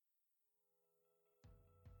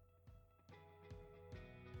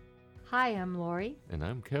Hi, I'm Lori. And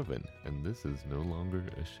I'm Kevin, and this is No Longer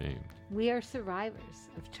Ashamed. We are survivors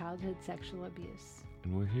of childhood sexual abuse.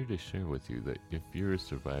 And we're here to share with you that if you're a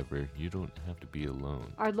survivor, you don't have to be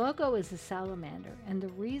alone. Our logo is a salamander, and the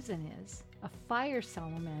reason is a fire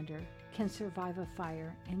salamander can survive a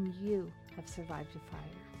fire, and you have survived a fire.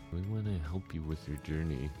 We want to help you with your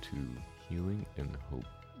journey to healing and hope.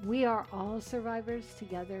 We are all survivors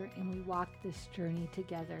together, and we walk this journey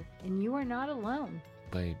together, and you are not alone.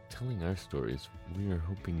 By telling our stories, we are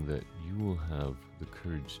hoping that you will have the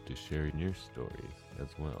courage to share your stories as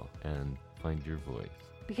well and find your voice.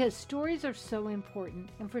 Because stories are so important,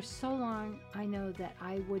 and for so long I know that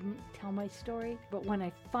I wouldn't tell my story, but when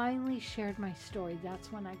I finally shared my story,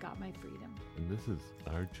 that's when I got my freedom. And this is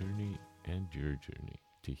our journey and your journey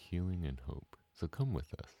to healing and hope. So come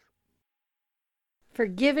with us.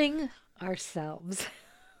 Forgiving ourselves.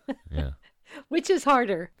 Yeah. Which is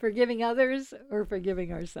harder, forgiving others or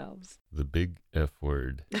forgiving ourselves? The big F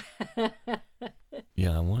word.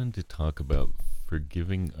 Yeah, I wanted to talk about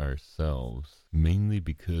forgiving ourselves, mainly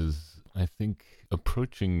because I think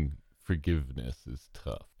approaching forgiveness is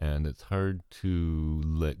tough and it's hard to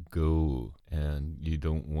let go, and you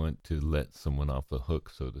don't want to let someone off the hook,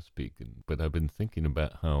 so to speak. But I've been thinking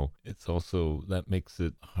about how it's also, that makes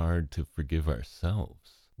it hard to forgive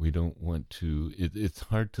ourselves. We don't want to, it's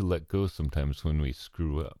hard to let go sometimes when we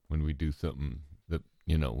screw up, when we do something that,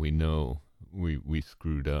 we know we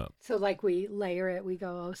screwed up. So like we layer it, we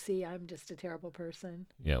go, oh, see, I'm just a terrible person.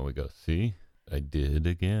 Yeah, we go, see, I did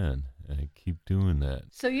again. I keep doing that.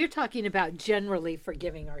 So you're talking about generally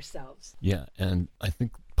forgiving ourselves. Yeah, and I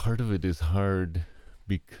think part of it is hard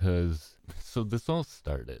because, so this all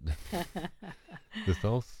started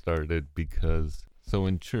because, so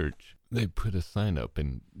in church, they put a sign up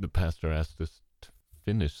and the pastor asked us to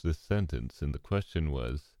finish this sentence. And the question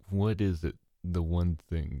was, what is it, the one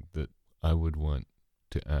thing that I would want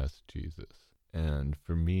to ask Jesus? And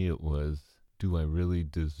for me, it was, do I really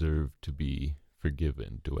deserve to be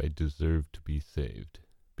forgiven? Do I deserve to be saved?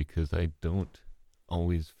 Because I don't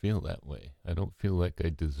always feel that way. I don't feel like I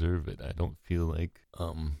deserve it. I don't feel like,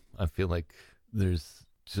 I feel like there's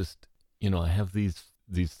just, I have these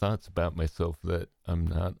thoughts about myself that I'm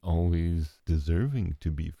not always deserving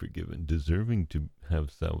to be forgiven, deserving to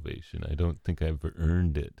have salvation. I don't think I've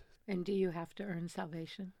earned it. And do you have to earn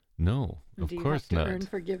salvation? No, of course not. Do you have to earn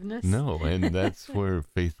forgiveness? No, and that's where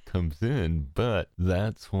faith comes in. But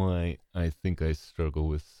that's why I think I struggle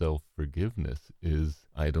with self-forgiveness, is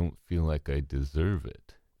I don't feel like I deserve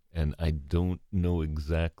it. And I don't know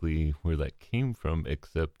exactly where that came from,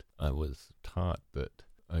 except I was taught that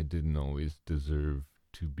I didn't always deserve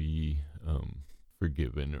to be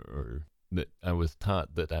forgiven, or that I was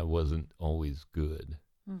taught that I wasn't always good,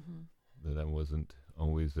 that I wasn't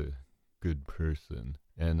always a good person.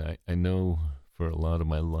 And I know for a lot of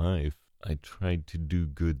my life, I tried to do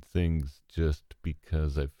good things just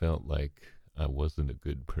because I felt like I wasn't a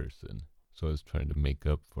good person. So I was trying to make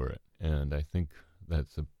up for it. And I think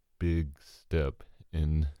that's a big step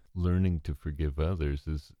in learning to forgive others.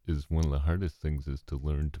 Is one of the hardest things, is to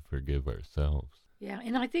learn to forgive ourselves. Yeah,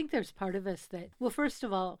 and I think there's part of us that, well, first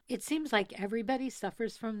of all, it seems like everybody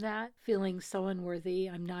suffers from that, feeling so unworthy,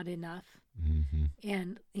 I'm not enough. Mm-hmm.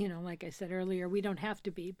 And, like I said earlier, we don't have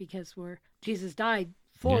to be, because Jesus died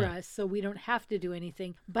for us, so we don't have to do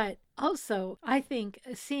anything. But also, I think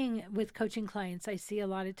seeing with coaching clients, I see a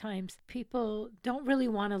lot of times people don't really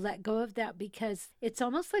want to let go of that, because it's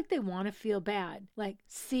almost like they want to feel bad. Like,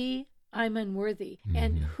 see, I'm unworthy. Mm-hmm.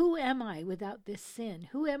 And who am I without this sin?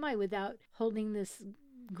 Who am I without holding this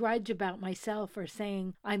grudge about myself or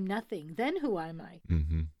saying I'm nothing? Then who am I?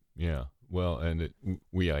 Mm-hmm. Yeah. Well, and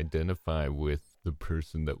we identify with the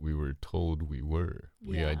person that we were told we were.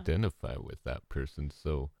 Yeah. We identify with that person.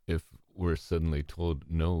 So if we're suddenly told,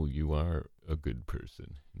 no, you are a good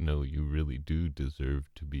person, no, you really do deserve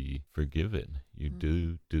to be forgiven, you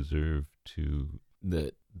do deserve to,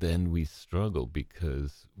 that, then we struggle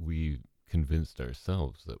because we convinced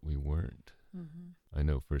ourselves that we weren't. Mm-hmm. I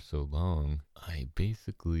know for so long, I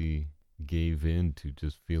basically gave in to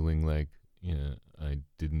just feeling like,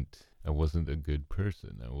 I wasn't a good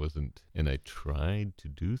person. And I tried to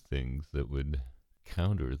do things that would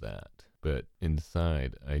counter that. But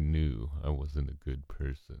inside, I knew I wasn't a good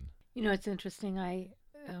person. It's interesting.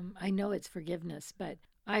 I know it's forgiveness, but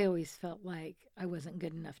I always felt like I wasn't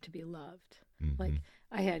good enough to be loved. Mm-hmm. Like,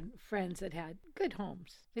 I had friends that had good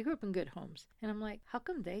homes. They grew up in good homes. And I'm like, how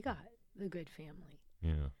come they got the good family?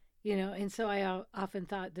 Yeah. And so I often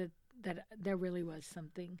thought that there really was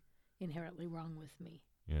something inherently wrong with me.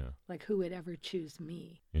 Yeah. Like, who would ever choose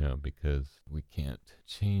me? Yeah, because we can't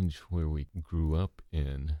change where we grew up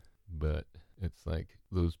in, But it's like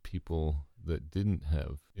those people that didn't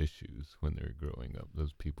have issues when they were growing up,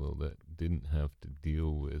 those people that didn't have to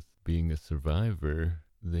deal with being a survivor,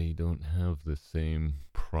 they don't have the same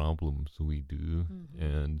problems we do,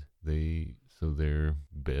 and they're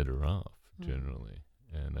better off generally.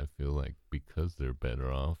 And I feel like because they're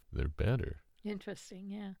better off, they're better. Interesting,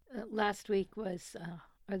 yeah. Last week was,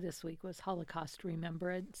 or this week was Holocaust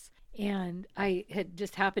Remembrance. And I had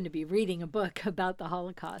just happened to be reading a book about the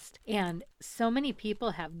Holocaust. And so many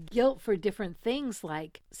people have guilt for different things.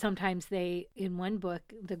 Like sometimes in one book,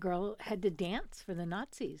 the girl had to dance for the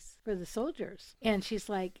Nazis, for the soldiers. And she's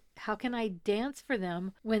like, how can I dance for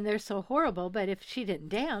them when they're so horrible? But if she didn't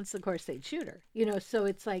dance, of course, they'd shoot her. So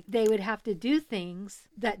it's like they would have to do things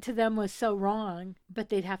that to them was so wrong, but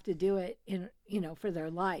they'd have to do it for their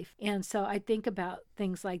life. And so I think about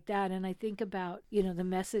things like that. And I think about, the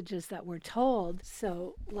messages that we're told.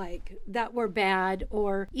 So like that we're bad,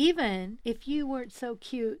 or even if you weren't so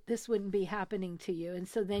cute, this wouldn't be happening to you. And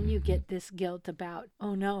so then you get this guilt about,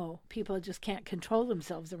 oh no, people just can't control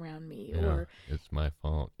themselves around me. Yeah, or it's my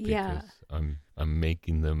fault because yeah. I'm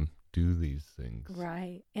making them do these things.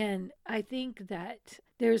 Right. And I think that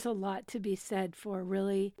there's a lot to be said for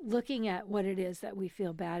really looking at what it is that we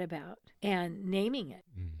feel bad about and naming it.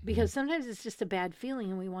 Because sometimes it's just a bad feeling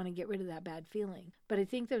and we want to get rid of that bad feeling. But I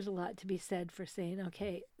think there's a lot to be said for saying,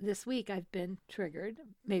 okay, this week I've been triggered.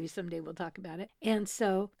 Maybe someday we'll talk about it. And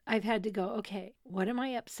so I've had to go, okay, what am I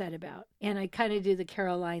upset about? And I kind of do the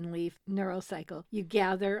Caroline Leaf neurocycle. You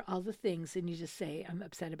gather all the things and you just say, I'm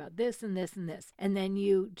upset about this and this and this. And then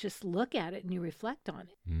you just look at it and you reflect on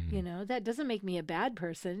it. That doesn't make me a bad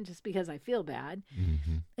person just because I feel bad.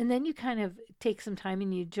 And then you kind of take some time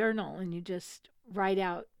and you journal and you just write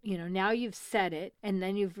out, now you've said it and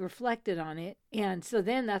then you've reflected on it. And so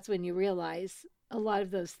then that's when you realize a lot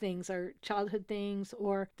of those things are childhood things,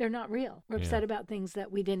 or they're not real. We're upset about things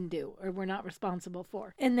that we didn't do or we're not responsible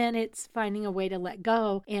for. And then it's finding a way to let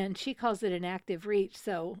go. And she calls it an active reach.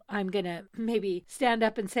 So I'm going to maybe stand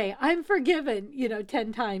up and say, I'm forgiven,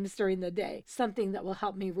 10 times during the day, something that will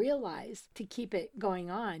help me realize to keep it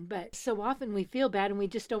going on. But so often we feel bad and we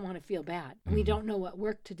just don't want to feel bad. We don't know what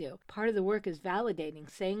work to do. Part of the work is validating,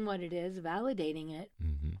 saying what it is, validating it,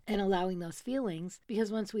 and allowing those feelings.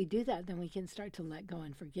 Because once we do that, then we can start to let go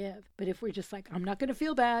and forgive. But if we're just like, I'm not going to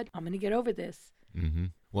feel bad, I'm going to get over this.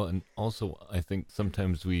 Well, and also I think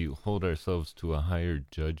sometimes we hold ourselves to a higher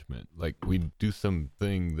judgment. Like we do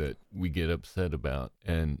something that we get upset about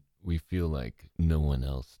and we feel like no one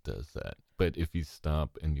else does that. But if you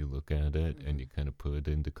stop and you look at it and you kind of put it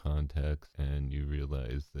into context and you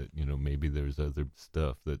realize that, maybe there's other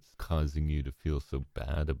stuff that's causing you to feel so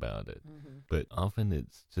bad about it. But often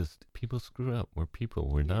it's just people screw up. We're people.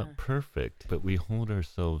 We're not perfect, but we hold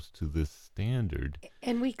ourselves to this standard.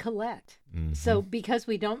 And we collect. So because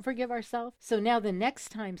we don't forgive ourselves, so now the next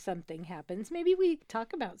time something happens, maybe we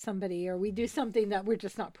talk about somebody or we do something that we're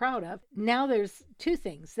just not proud of. Now there's 2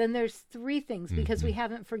 things. Then there's 3 things because we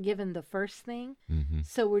haven't forgiven the first thing.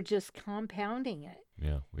 So we're just compounding it.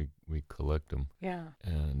 Yeah, we collect them. Yeah.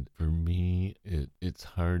 And for me, it's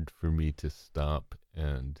hard for me to stop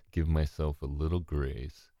and give myself a little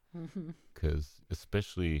grace. Because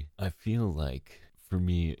especially I feel like for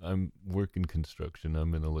me, I'm working construction.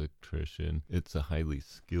 I'm an electrician. It's a highly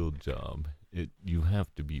skilled job. You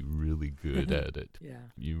have to be really good at it. Yeah.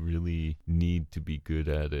 You really need to be good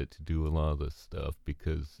at it to do a lot of this stuff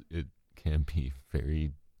because it can be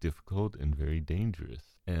very difficult and very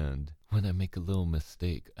dangerous. And when I make a little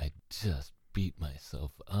mistake, I just beat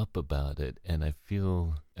myself up about it. And I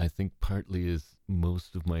think partly is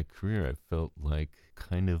most of my career, I felt like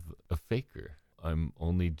kind of a faker. I'm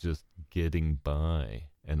only just getting by.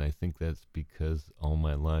 And I think that's because all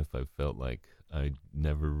my life I felt like I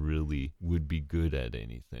never really would be good at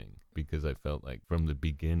anything, because I felt like from the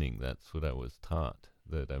beginning that's what I was taught,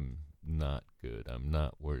 that I'm not good, I'm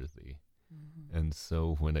not worthy. And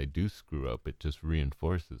so when I do screw up, it just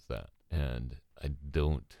reinforces that. And I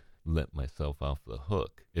don't let myself off the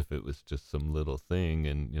hook. If it was just some little thing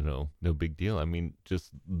and, no big deal. I mean,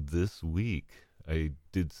 just this week, I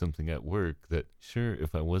did something at work that, sure,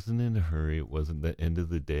 if I wasn't in a hurry, it wasn't the end of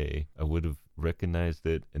the day, I would have recognized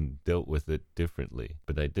it and dealt with it differently.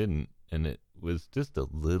 But I didn't. And it was just a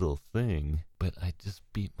little thing, but I just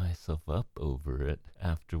beat myself up over it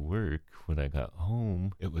after work. When I got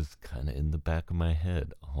home, it was kind of in the back of my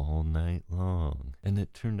head all night long. And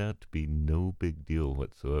it turned out to be no big deal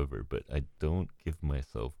whatsoever, but I don't give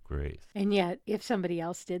myself grace. And yet, if somebody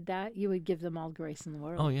else did that, you would give them all grace in the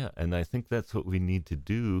world. Oh, yeah. And I think that's what we need to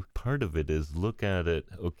do. Part of it is look at it,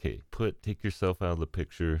 okay, take yourself out of the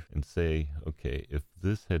picture and say, okay, if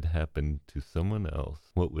this had happened to someone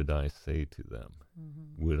else, what would I say to them?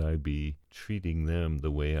 Mm-hmm. Would I be treating them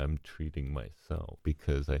the way I'm treating myself?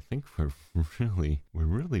 Because I think we're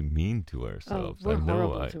really mean to ourselves. We're I know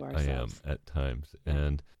horrible to ourselves. I am at times.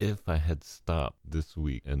 And if I had stopped this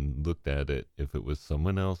week and looked at it, if it was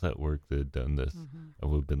someone else at work that had done this, I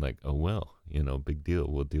would have been like, oh, well, big deal.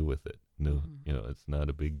 We'll deal with it. No, it's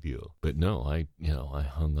not a big deal. But no, I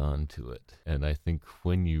hung on to it. And I think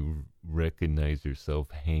when you recognize yourself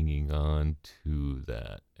hanging on to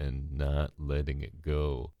that and not letting it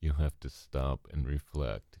go, you have to stop and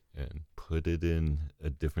reflect and put it in a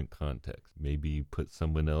different context. Maybe put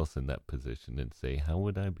someone else in that position and say, how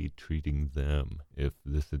would I be treating them if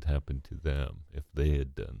this had happened to them, if they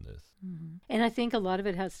had done this? Mm-hmm. And I think a lot of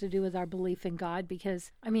it has to do with our belief in God,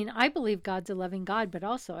 because, I believe God's a loving God, but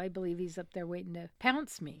also I believe he's up there waiting to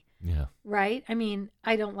pounce me. Yeah. Right?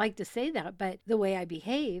 I don't like to say that, but the way I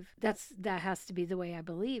behave, that has to be the way I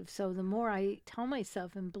believe. So the more I tell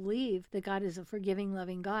myself and believe that God is a forgiving,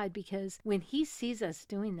 loving God, because when he sees us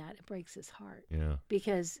doing that, it breaks his heart. Yeah.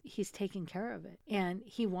 Because he's taking care of it. And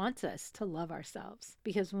he wants us to love ourselves.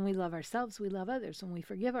 Because when we love ourselves, we love others. When we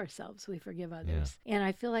forgive ourselves, we forgive others. Yeah. And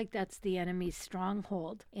I feel like that's the enemy's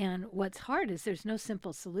stronghold. And what's hard is there's no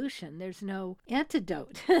simple solution. There's no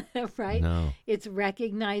antidote, right? No. It's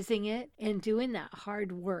recognizing it and doing that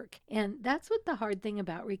hard work. And that's what the hard thing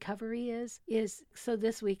about recovery is so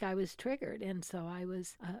this week I was triggered, and so I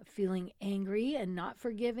was feeling angry and not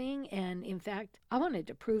forgiving, and in fact I wanted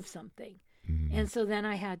to prove something. And so then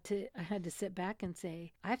I had to sit back and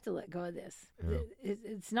say, I have to let go of this. Yeah.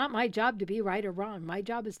 It's not my job to be right or wrong. My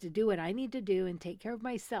job is to do what I need to do and take care of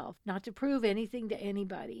myself, not to prove anything to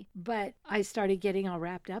anybody. But I started getting all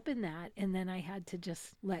wrapped up in that, and then I had to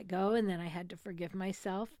just let go, and then I had to forgive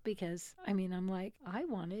myself, because I'm like, I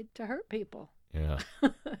wanted to hurt people. Yeah.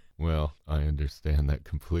 Well, I understand that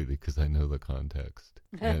completely because I know the context.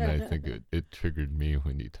 And I think it triggered me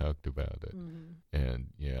when you talked about it. Mm-hmm. And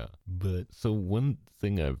yeah. But so one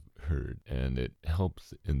thing I've heard, and it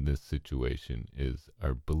helps in this situation, is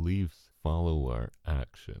our beliefs follow our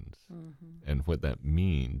actions. Mm-hmm. And what that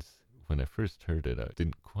means, when I first heard it, I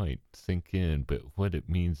didn't quite sink in, but what it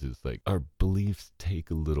means is like our beliefs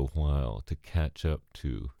take a little while to catch up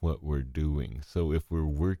to what we're doing. So if we're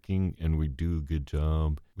working and we do a good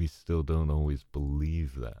job, we still don't always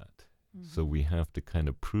believe that. Mm-hmm. So we have to kind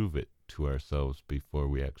of prove it to ourselves before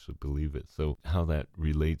we actually believe it. So how that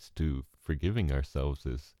relates to forgiving ourselves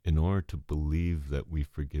is, in order to believe that we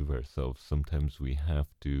forgive ourselves, sometimes we have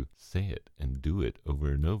to say it and do it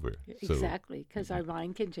over and over. Exactly, because our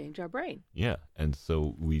mind can change our brain. Yeah, and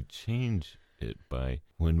so we change it by,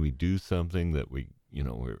 when we do something that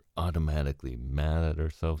we're automatically mad at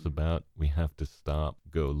ourselves about, we have to stop,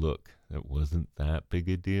 go, look, that wasn't that big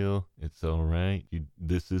a deal. It's all right.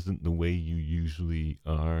 This isn't the way you usually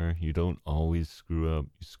are. You don't always screw up.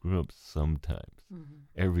 You screw up sometimes. Mm-hmm.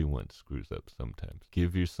 Everyone screws up sometimes.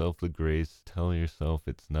 Give yourself the grace. Tell yourself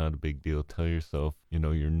it's not a big deal. Tell yourself,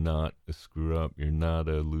 you're not a screw up. You're not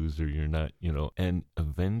a loser. You're not, and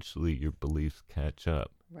eventually your beliefs catch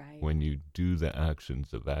up. Right. When you do the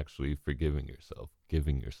actions of actually forgiving yourself,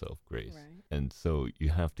 giving yourself grace. Right. And so you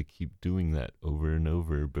have to keep doing that over and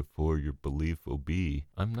over before your belief will be,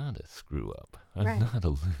 I'm not a screw up. I'm not a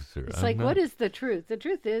loser. It's like, what is the truth? The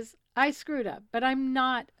truth is, I screwed up, but I'm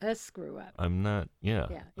not a screw up. I'm not, yeah.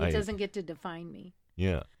 Yeah, it doesn't get to define me.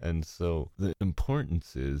 Yeah, and so the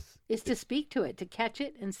importance is to speak to it, to catch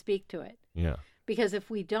it and speak to it. Yeah. Because if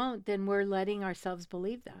we don't, then we're letting ourselves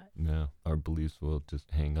believe that. Yeah, our beliefs will just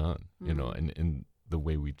hang on, and the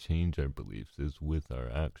way we change our beliefs is with our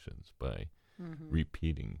actions, by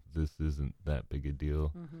repeating, this isn't that big a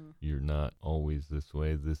deal. You're not always this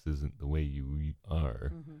way. This isn't the way you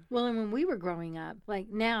are. Well, and when we were growing up, like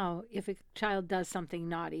now, if a child does something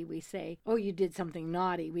naughty, we say, oh, you did something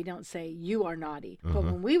naughty. We don't say, you are naughty. But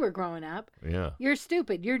when we were growing up, you're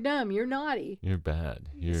stupid, you're dumb, you're naughty. You're bad.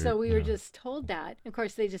 So we were just told that. Of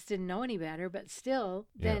course, they just didn't know any better, but still,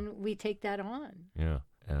 then we take that on. Yeah,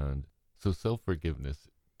 and so self-forgiveness,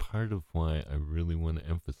 part of why I really want to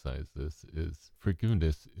emphasize this is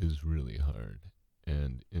forgiveness is really hard.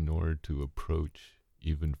 And in order to approach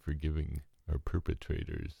even forgiving our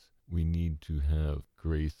perpetrators, we need to have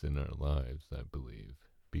grace in our lives, I believe,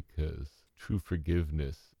 because true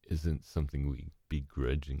forgiveness isn't something we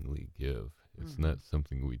begrudgingly give. It's not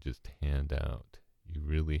something we just hand out. You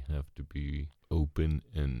really have to be open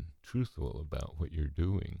and truthful about what you're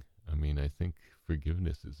doing. I mean, I think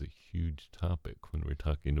forgiveness is a huge topic when we're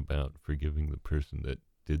talking about forgiving the person that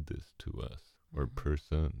did this to us or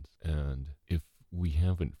persons. And if we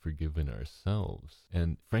haven't forgiven ourselves,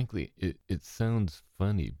 and frankly, it sounds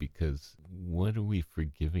funny because what are we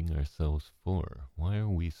forgiving ourselves for? Why are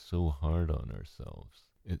we so hard on ourselves?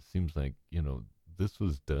 It seems like, this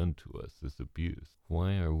was done to us, this abuse.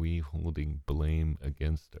 Why are we holding blame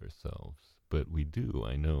against ourselves? But we do.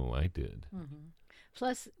 I know I did.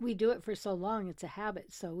 Plus, we do it for so long, it's a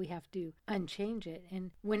habit, so we have to unchange it.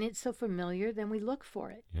 And when it's so familiar, then we look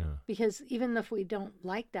for it. Yeah. Because even if we don't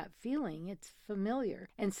like that feeling, it's familiar.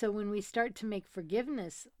 And so when we start to make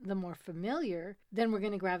forgiveness the more familiar, then we're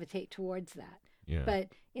going to gravitate towards that. Yeah. But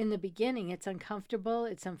in the beginning, it's uncomfortable,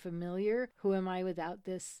 it's unfamiliar. Who am I without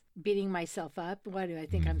this beating myself up? Why do I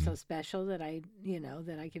think I'm so special that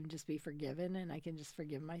that I can just be forgiven and I can just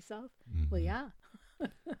forgive myself? Well, yeah.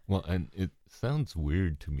 Well, and it sounds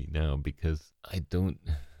weird to me now because I don't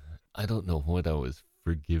know what I was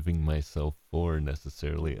forgiving myself for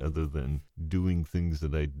necessarily, other than doing things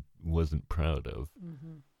that I wasn't proud of.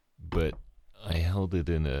 But I held it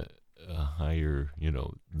in a higher,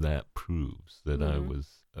 that proves that I was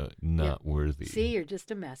not worthy. See, you're just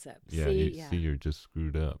a mess up. Yeah, see, you're just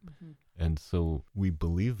screwed up. And so we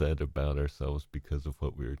believe that about ourselves because of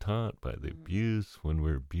what we were taught by the abuse. When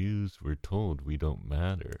we're abused, we're told we don't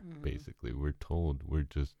matter, basically. We're told we're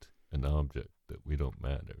just an object, that we don't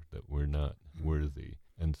matter, that we're not worthy.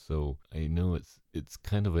 And so I know it's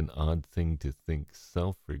kind of an odd thing to think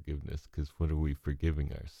self-forgiveness, because what are we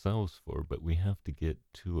forgiving ourselves for? But we have to get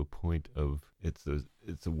to a point of it's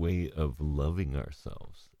a way of loving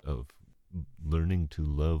ourselves, of learning to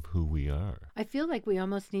love who we are. I feel like we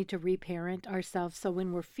almost need to reparent ourselves. So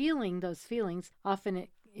when we're feeling those feelings, often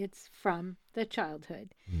it's from the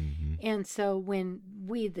childhood. And so when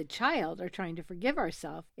we, the child, are trying to forgive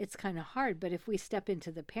ourselves, it's kind of hard. But if we step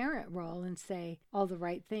into the parent role and say all the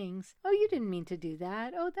right things, oh, you didn't mean to do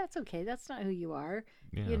that. Oh, that's okay. That's not who you are.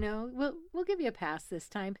 Yeah. We'll give you a pass this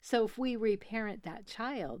time. So if we reparent that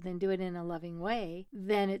child and do it in a loving way,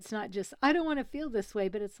 then it's not just, I don't want to feel this way,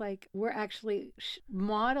 but it's like we're actually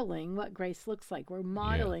modeling what grace looks like. We're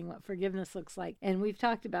modeling what forgiveness looks like. And we've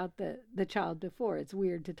talked about the child before. It's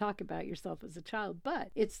weird to talk about yourself as a child, but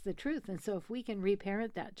it's the truth. And so if we can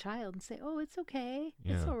reparent that child and say, oh, it's okay.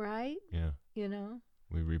 It's all right. Yeah.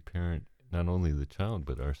 We reparent not only the child,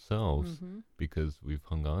 but ourselves, because we've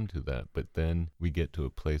hung on to that. But then we get to a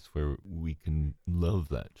place where we can love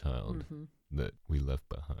that child that we left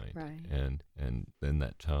behind. Right. And then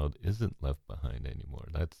that child isn't left behind anymore.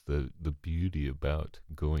 That's the beauty about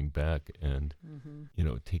going back and,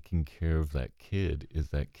 taking care of that kid,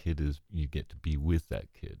 you get to be with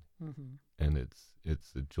that kid. And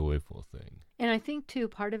it's a joyful thing. And I think, too,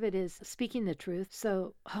 part of it is speaking the truth.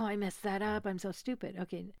 So, I messed that up. I'm so stupid.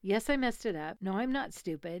 Okay, yes, I messed it up. No, I'm not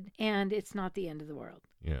stupid. And it's not the end of the world.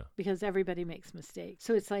 Yeah. Because everybody makes mistakes.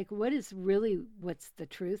 So it's like, what's the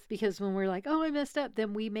truth? Because when we're like, oh, I messed up,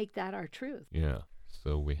 then we make that our truth. Yeah.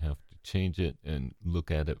 So we have to change it and look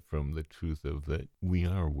at it from the truth of that we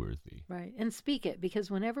are worthy. Right. And speak it, because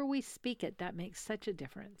whenever we speak it, that makes such a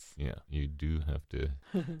difference. Yeah, you do have to,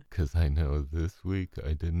 because I know this week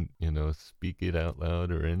I didn't, speak it out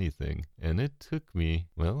loud or anything. And it took me,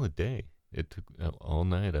 a day. It took all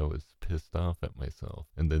night. I was pissed off at myself.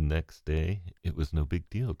 And the next day, it was no big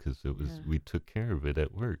deal because we took care of it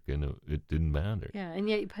at work and it didn't matter. Yeah, and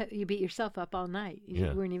yet you beat yourself up all night. You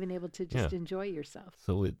weren't even able to just enjoy yourself.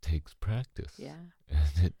 So it takes practice. Yeah.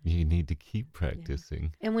 And you need to keep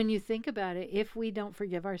practicing. Yeah. And when you think about it, if we don't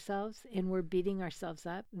forgive ourselves and we're beating ourselves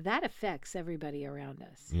up, that affects everybody around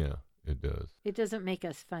us. Yeah, it does. It doesn't make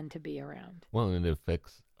us fun to be around. Well, and it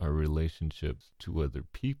affects our relationships to other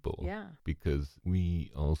people. Yeah. Because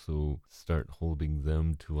we also start holding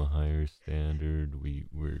them to a higher standard.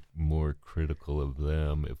 We're more critical of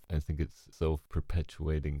them. I think it's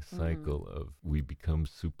self-perpetuating cycle of we become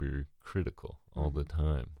super critical all the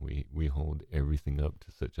time. We hold everything up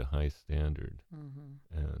to such a high standard.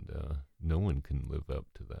 And no one can live up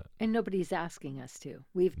to that. And nobody's asking us to.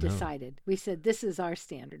 We've decided. We said, this is our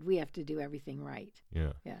standard. We have to do everything right.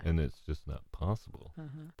 Yeah. And it's just not possible.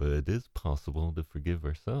 But it is possible to forgive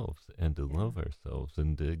ourselves and to love ourselves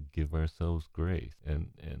and to give ourselves grace. And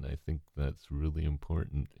I think that's really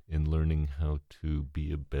important in learning how to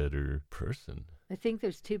be a better person. I think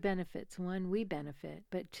there's two benefits. One, we benefit,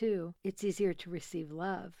 but two, it's easier to receive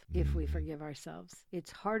love if we forgive ourselves.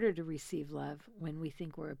 It's harder to receive love when we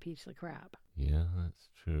think we're a piece of crap. Yeah, that's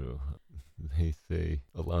true. They say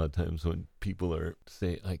a lot of times when people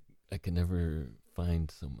I can never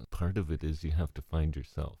find someone. Part of it is you have to find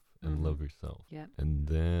yourself and love yourself. Yep. And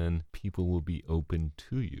then people will be open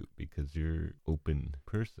to you because you're open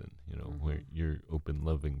person, where you're open,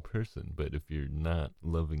 loving person. But if you're not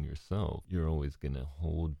loving yourself, you're always going to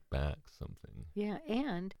hold back something. Yeah,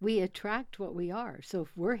 and we attract what we are. So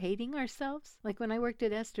if we're hating ourselves, like when I worked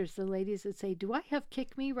at Esther's, the ladies would say, do I have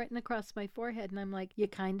kick me written across my forehead? And I'm like, you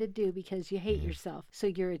kind of do because you hate yourself. So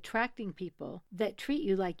you're attracting people that treat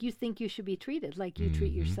you like you think you should be treated, like you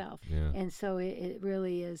treat yourself. Yeah. And so it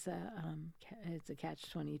really is it's a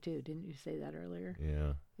catch-22. Didn't you say that earlier?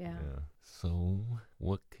 Yeah. So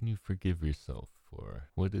what can you forgive yourself for?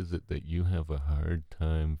 What is it that you have a hard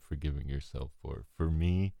time forgiving yourself for? For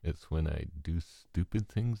me, it's when I do stupid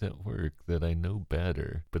things at work that I know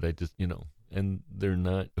better, but I just, and they're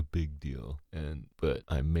not a big deal, but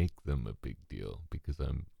I make them a big deal because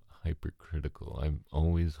I'm hypercritical. I'm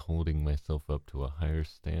always holding myself up to a higher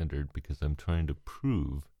standard because I'm trying to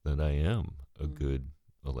prove that I am a good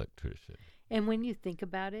electrician. And when you think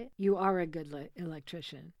about it, you are a good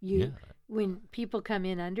electrician. When people come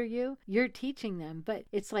in under you, you're teaching them, but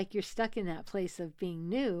it's like you're stuck in that place of being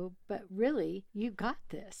new, but really, you got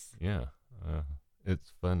this. Yeah.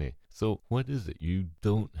 It's funny. So what is it you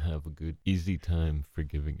don't have a good, easy time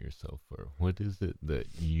forgiving yourself for? What is it that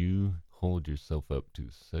you hold yourself up to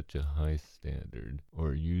such a high standard,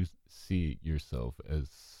 or you see yourself as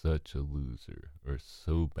such a loser or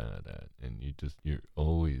so bad at, and you're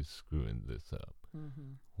always screwing this up?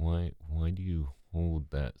 Why do you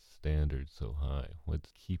hold that standard so high?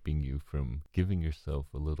 What's keeping you from giving yourself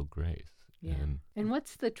a little grace? Yeah. And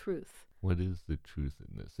what's the truth? What is the truth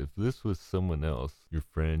in this? If this was someone else, your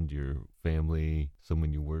friend, your family,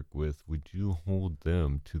 someone you work with, would you hold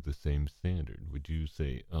them to the same standard? Would you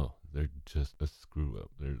say, oh, they're just a screw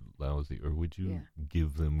up, they're lousy? Or would you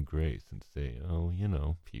give them grace and say, oh,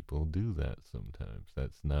 people do that sometimes.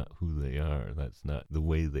 That's not who they are. That's not the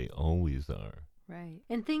way they always are. Right.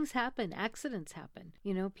 And things happen. Accidents happen.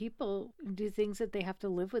 People do things that they have to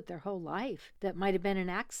live with their whole life that might have been an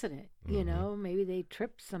accident. Maybe they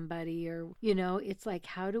tripped somebody or, it's like,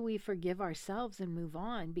 how do we forgive ourselves and move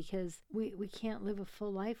on? Because we can't live a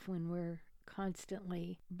full life when we're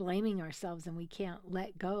constantly blaming ourselves and we can't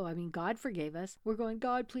let go. I mean, God forgave us. We're going,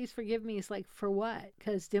 God, please forgive me. It's like, for what?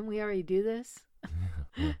 Because didn't we already do this?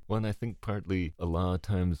 Well, and I think partly a lot of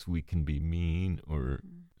times we can be mean or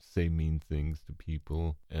say mean things to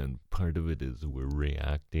people, and part of it is we're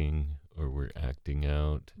reacting or we're acting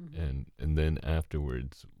out, and then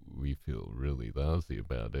afterwards we feel really lousy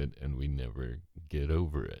about it and we never get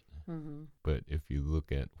over it. But if you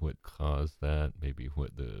look at what caused that, maybe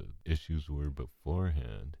what the issues were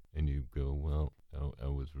beforehand, and you go, well, I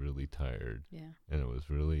was really tired. Yeah. And I was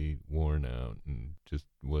really worn out and just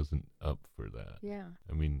wasn't up for that. Yeah.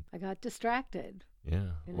 I mean, I got distracted.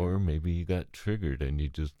 Yeah. Or maybe you got triggered and you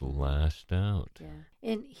just lashed out. Yeah.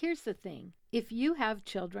 And here's the thing. If you have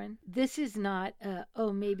children, this is not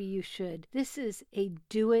maybe you should. This is a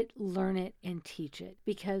do it, learn it, and teach it.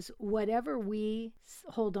 Because whatever we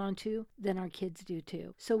hold on to, then our kids do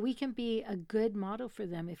too. So we can be a good model for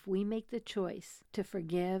them if we make the choice to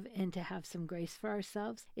forgive and to have some grace for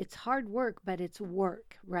ourselves. It's hard work, but it's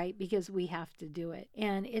work, right? Because we have to do it.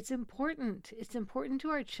 And it's important. It's important to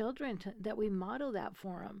our children that we model that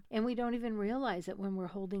for them. And we don't even realize it when we're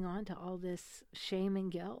holding on to all this shame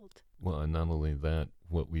and guilt. Well, and not only that,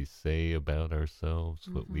 what we say about ourselves,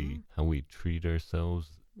 how we treat ourselves.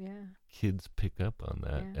 Yeah. Kids pick up on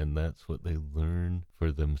that, and that's what they learn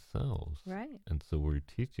for themselves. Right. And so we're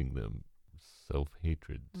teaching them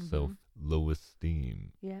self-hatred, self-low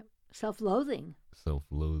esteem. Yeah. Self-loathing.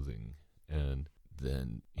 Self-loathing. And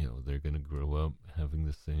then, they're going to grow up having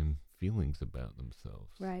the same feelings about themselves.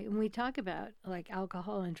 Right. And we talk about like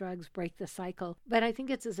alcohol and drugs break the cycle, but I think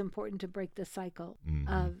it's as important to break the cycle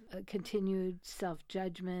of continued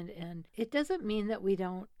self-judgment. And it doesn't mean that we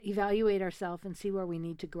don't evaluate ourselves and see where we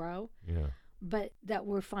need to grow. Yeah. But that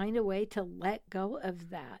we'll find a way to let go of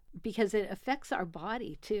that because it affects our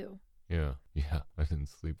body too. Yeah. I didn't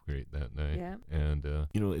sleep great that night. Yeah. And,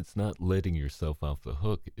 it's not letting yourself off the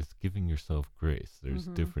hook. It's giving yourself grace. There's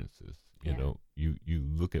differences. You know, you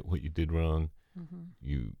look at what you did wrong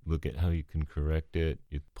You look at how you can correct it.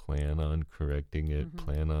 You plan on correcting it.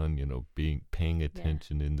 Plan on, paying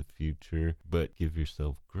attention in the future. But give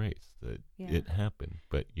yourself grace that it happened.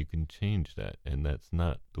 But you can change that, and that's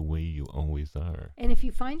not the way you always are. And if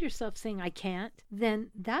you find yourself saying, I can't,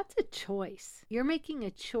 then that's a choice. You're making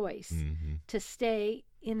a choice to stay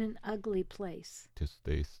in an ugly place. To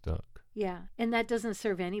stay stuck. Yeah, and that doesn't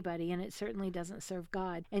serve anybody, and it certainly doesn't serve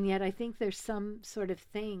God. And yet I think there's some sort of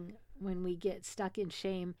thing when we get stuck in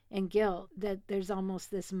shame and guilt that there's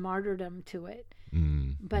almost this martyrdom to it,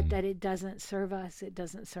 but that it doesn't serve us, it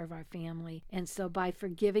doesn't serve our family. And so by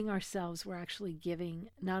forgiving ourselves, we're actually giving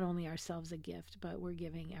not only ourselves a gift, but we're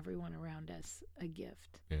giving everyone around us a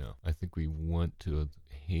gift. Yeah, I think we want to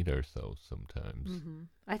hate ourselves sometimes.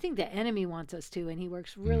 I think the enemy wants us to, and he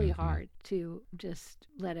works really hard to just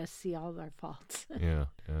let us see all of our faults. Yeah,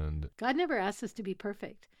 and God never asked us to be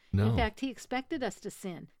perfect. no. In fact, he expected us to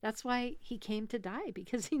sin. That's why he came to die,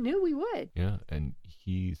 because he knew we would. Yeah, and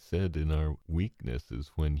he said in our weakness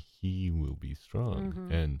is when he will be strong.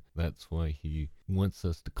 And that's why he wants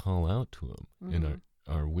us to call out to him in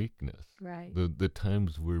our weakness. Right. The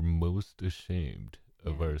times we're most ashamed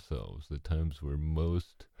of ourselves, the times we're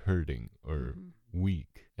most hurting or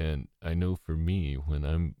weak. And I know for me, when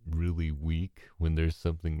I'm really weak, when there's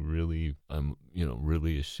something really I'm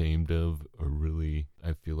really ashamed of, or really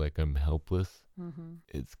I feel like I'm helpless,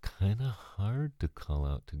 it's kind of hard to call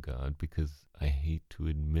out to God, because I hate to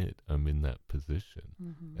admit I'm in that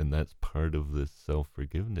position. And that's part of this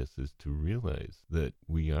self-forgiveness, is to realize that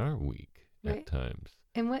we are weak at times.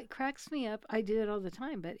 And what cracks me up, I do it all the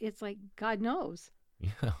time, but it's like God knows.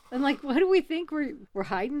 Yeah. And like, what do we think we're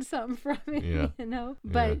hiding something from it? Yeah.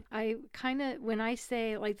 But I kind of, when I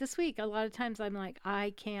say, like this week, a lot of times I'm like,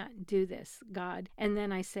 I can't do this, God. And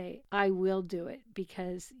then I say, I will do it,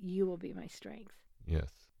 because you will be my strength. Yes,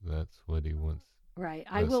 that's what he wants. Right.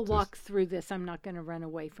 I will walk through this. I'm not going to run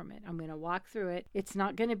away from it. I'm going to walk through it. It's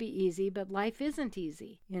not going to be easy, but life isn't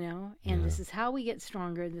easy, and this is how we get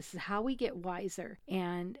stronger. This is how we get wiser,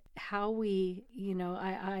 and how we,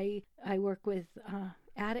 I work with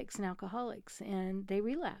addicts and alcoholics, and they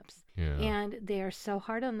relapse. Yeah. And they are so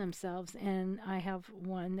hard on themselves. And I have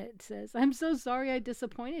one that says, I'm so sorry I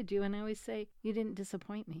disappointed you. And I always say, you didn't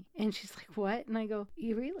disappoint me. And she's like, what? And I go,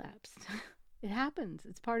 you relapsed. It happens.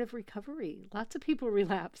 It's part of recovery. Lots of people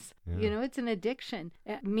relapse. Yeah. It's an addiction.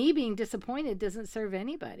 Me being disappointed doesn't serve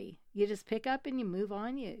anybody. You just pick up and you move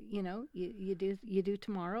on. You do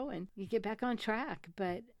tomorrow, and you get back on track.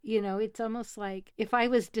 But, it's almost like if I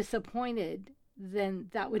was disappointed, then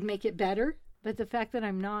that would make it better. But the fact that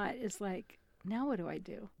I'm not is like, now what do I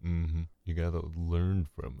do? You got to learn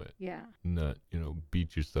from it. Yeah. Not,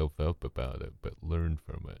 beat yourself up about it, but learn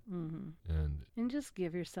from it. And just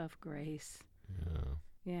give yourself grace. Yeah.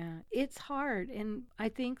 Yeah, it's hard. And I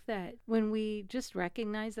think that when we just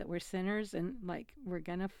recognize that we're sinners, and like we're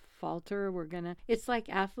going to falter, it's like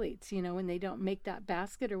athletes, when they don't make that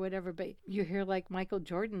basket or whatever, but you hear like Michael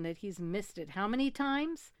Jordan that he's missed it how many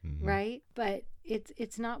times, right? But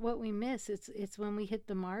it's not what we miss. It's when we hit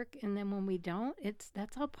the mark, and then when we don't,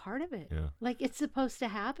 that's all part of it. Yeah. Like it's supposed to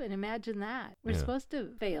happen. Imagine that. We're supposed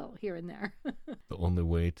to fail here and there. The only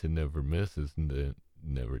way to never miss is to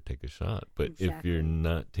never take a shot. But Exactly. if you're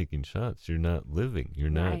not taking shots, you're not living. You're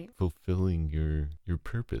not fulfilling your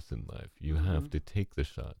purpose in life. You have to take the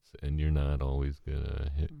shots, and you're not always gonna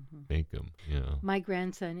make them. My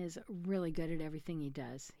grandson is really good at everything he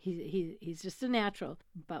does. He's just a natural,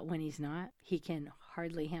 but when he's not, he can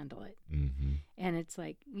hardly handle it. And it's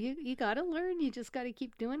like, you got to learn. You just got to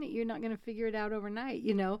keep doing it. You're not going to figure it out overnight,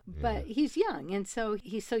 But he's young, and so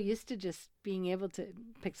he's so used to just being able to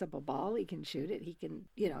picks up a ball. He can shoot it. He can,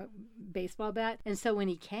 baseball bat. And so when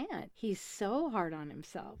he can't, he's so hard on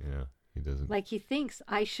himself. Yeah, he doesn't. Like he thinks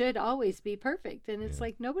I should always be perfect, and it's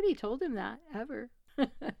like nobody told him that ever.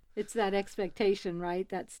 It's that expectation, right?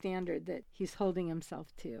 That standard that he's holding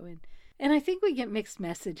himself to. And I think we get mixed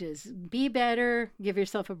messages. Be better, give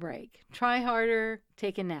yourself a break. Try harder,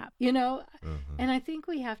 take a nap, And I think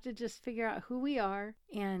we have to just figure out who we are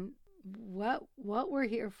and what we're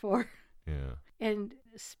here for. Yeah. And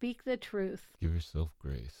speak the truth. Give yourself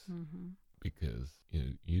grace, because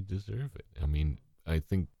you deserve it. I mean, I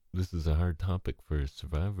think this is a hard topic for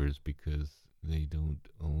survivors, because they don't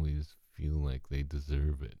always feel like they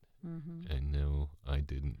deserve it. I know I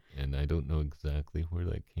didn't, and I don't know exactly where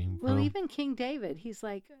that came from. Well, even King David, he's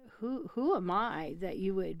like, who am I that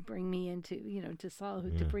you would bring me into, to Saul,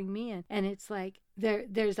 to bring me in? And it's like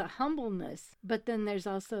there's a humbleness, but then there's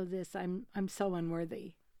also this I'm so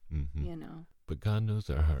unworthy, But God knows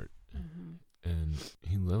our heart. And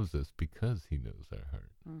he loves us because he knows our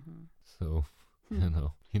heart. Mm-hmm. So,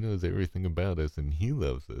 he knows everything about us and he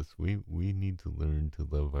loves us. We need to learn to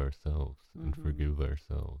love ourselves and forgive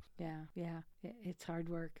ourselves. Yeah, yeah. It's hard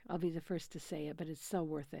work. I'll be the first to say it, but it's so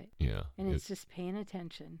worth it. Yeah. And it's just paying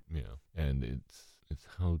attention. Yeah. And it's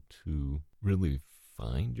how to really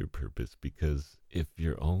find your purpose, because if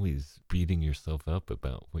you're always beating yourself up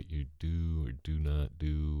about what you do or do not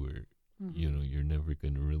do, or you're never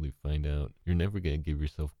going to really find out. You're never going to give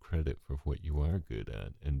yourself credit for what you are good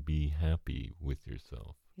at and be happy with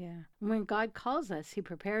yourself. Yeah. When God calls us, he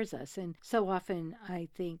prepares us. And so often I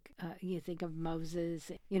think, you think of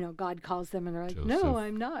Moses, God calls them and they're like, Joseph. No,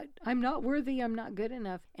 I'm not worthy. I'm not good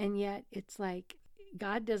enough. And yet it's like,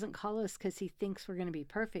 God doesn't call us because he thinks we're going to be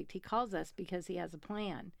perfect. He calls us because he has a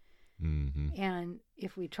plan. Mm-hmm. And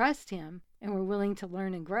if we trust him and we're willing to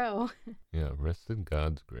learn and grow. Yeah, rest in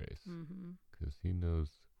God's grace, because he knows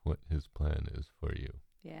what his plan is for you.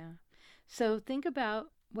 Yeah. So think about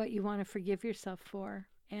what you want to forgive yourself for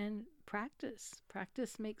and practice.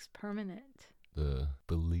 Practice makes permanent. The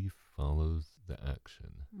belief follows the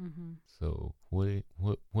action. Mm-hmm. So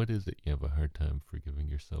what is it you have a hard time forgiving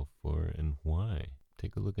yourself for, and why?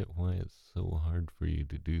 Take a look at why it's so hard for you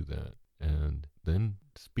to do that. And then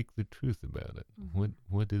speak the truth about it.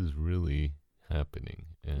 What is really happening?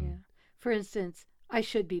 And for instance, I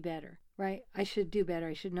should be better, right? I should do better.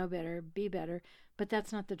 I should know better, be better. But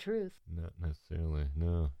that's not the truth. Not necessarily.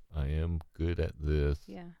 No, I am good at this.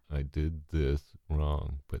 Yeah. I did this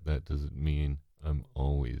wrong, but that doesn't mean I'm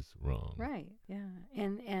always wrong. Right. Yeah.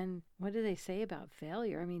 And what do they say about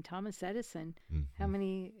failure? I mean, Thomas Edison, how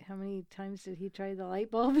many times did he try the light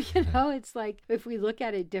bulb? It's like if we look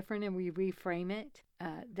at it different and we reframe it,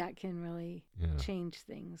 that can really change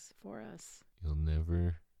things for us. You'll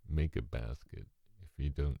never make a basket if you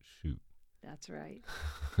don't shoot. That's right.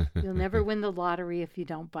 You'll never win the lottery if you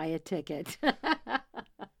don't buy a ticket.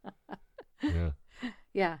 Yeah.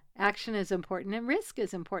 Yeah, action is important and risk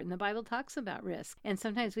is important. The Bible talks about risk. And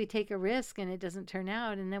sometimes we take a risk and it doesn't turn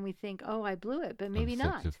out and then we think, oh, I blew it, but maybe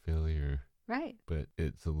not. Such a failure. Right. But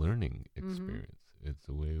it's a learning experience. It's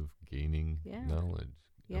a way of gaining knowledge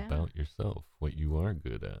about yourself, what you are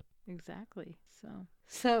good at. Exactly.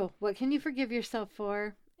 So what can you forgive yourself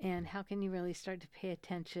for? And how can you really start to pay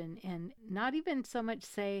attention and not even so much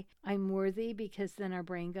say, I'm worthy, because then our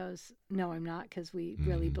brain goes, no, I'm not, because we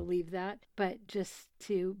really believe that. But just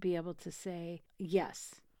to be able to say,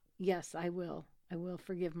 yes, I will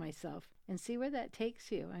forgive myself, and see where that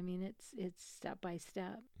takes you. I mean, it's step by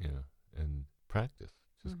step. Yeah. And practice.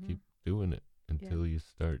 Just keep doing it until you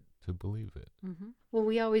start to believe it. Well,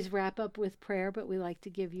 we always wrap up with prayer, but we like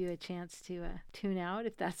to give you a chance to tune out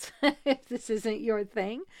if that's if this isn't your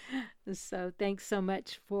thing. So thanks so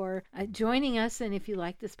much for joining us. And if you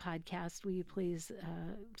like this podcast, will you please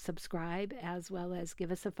subscribe, as well as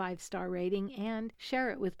give us a 5-star rating and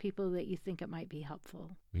share it with people that you think it might be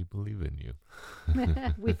helpful. We believe in you.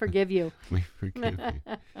 We forgive you. We forgive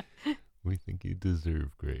you. We think you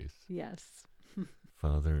deserve grace. Yes.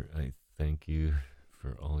 Father, I thank you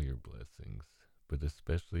for all your blessings, but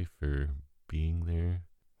especially for being there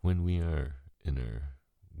when we are in our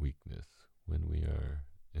weakness, when we are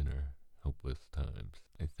in our helpless times.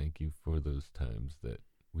 I thank you for those times that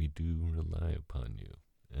we do rely upon you.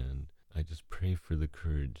 And I just pray for the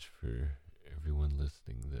courage for everyone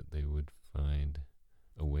listening, that they would find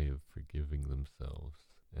a way of forgiving themselves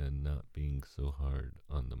and not being so hard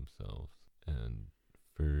on themselves, and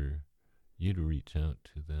for you to reach out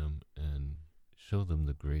to them and show them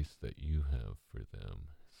the grace that you have for them,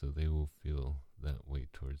 so they will feel that way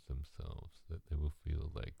towards themselves, that they will feel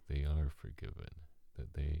like they are forgiven,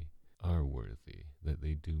 that they are worthy, that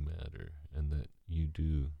they do matter, and that you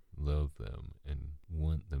do love them and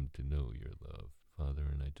want them to know your love, Father.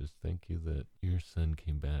 And I just thank you that your Son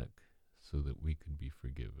came back so that we could be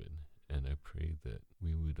forgiven. And I pray that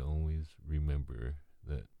we would always remember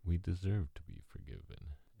that we deserve to be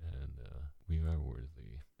forgiven, and we are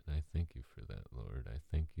worthy. And I thank you for that, Lord. I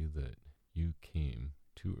thank you that you came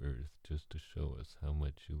to earth just to show us how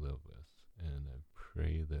much you love us. And I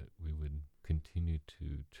pray that we would continue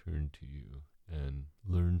to turn to you and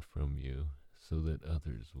learn from you, so that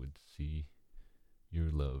others would see your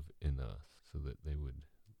love in us, so that they would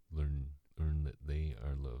learn that they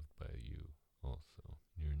are loved by you also.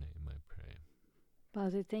 In your name I pray.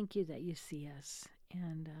 Father, thank you that you see us.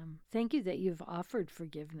 And thank you that you've offered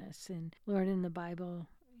forgiveness. And Lord, in the Bible,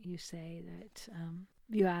 you say that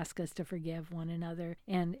you ask us to forgive one another.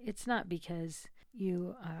 And it's not because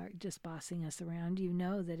you are just bossing us around. You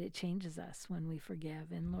know that it changes us when we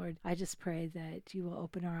forgive. And Lord, I just pray that you will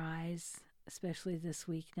open our eyes especially this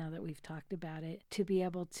week now that we've talked about it, to be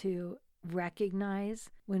able to recognize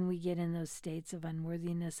when we get in those states of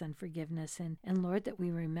unworthiness, unforgiveness, and Lord, that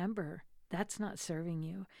we remember that's not serving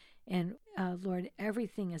you. And Lord,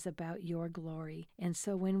 everything is about your glory. And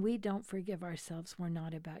so when we don't forgive ourselves, we're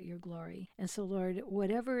not about your glory. And so, Lord,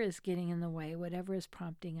 whatever is getting in the way, whatever is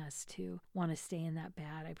prompting us to want to stay in that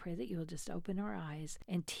bad, I pray that you will just open our eyes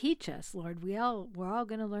and teach us, Lord. We're all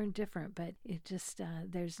going to learn different, but it just,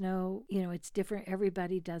 there's no, it's different.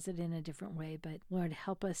 Everybody does it in a different way. But Lord,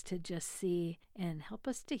 help us to just see and help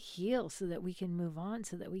us to heal so that we can move on,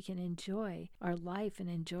 so that we can enjoy our life and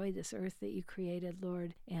enjoy this earth that you created,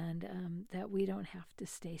 Lord, and that we don't have to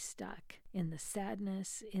stay stuck in the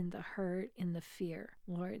sadness, in the hurt, in the fear,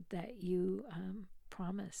 Lord, that you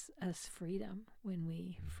promise us freedom when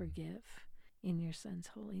we forgive. In your Son's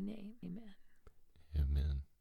holy name, amen.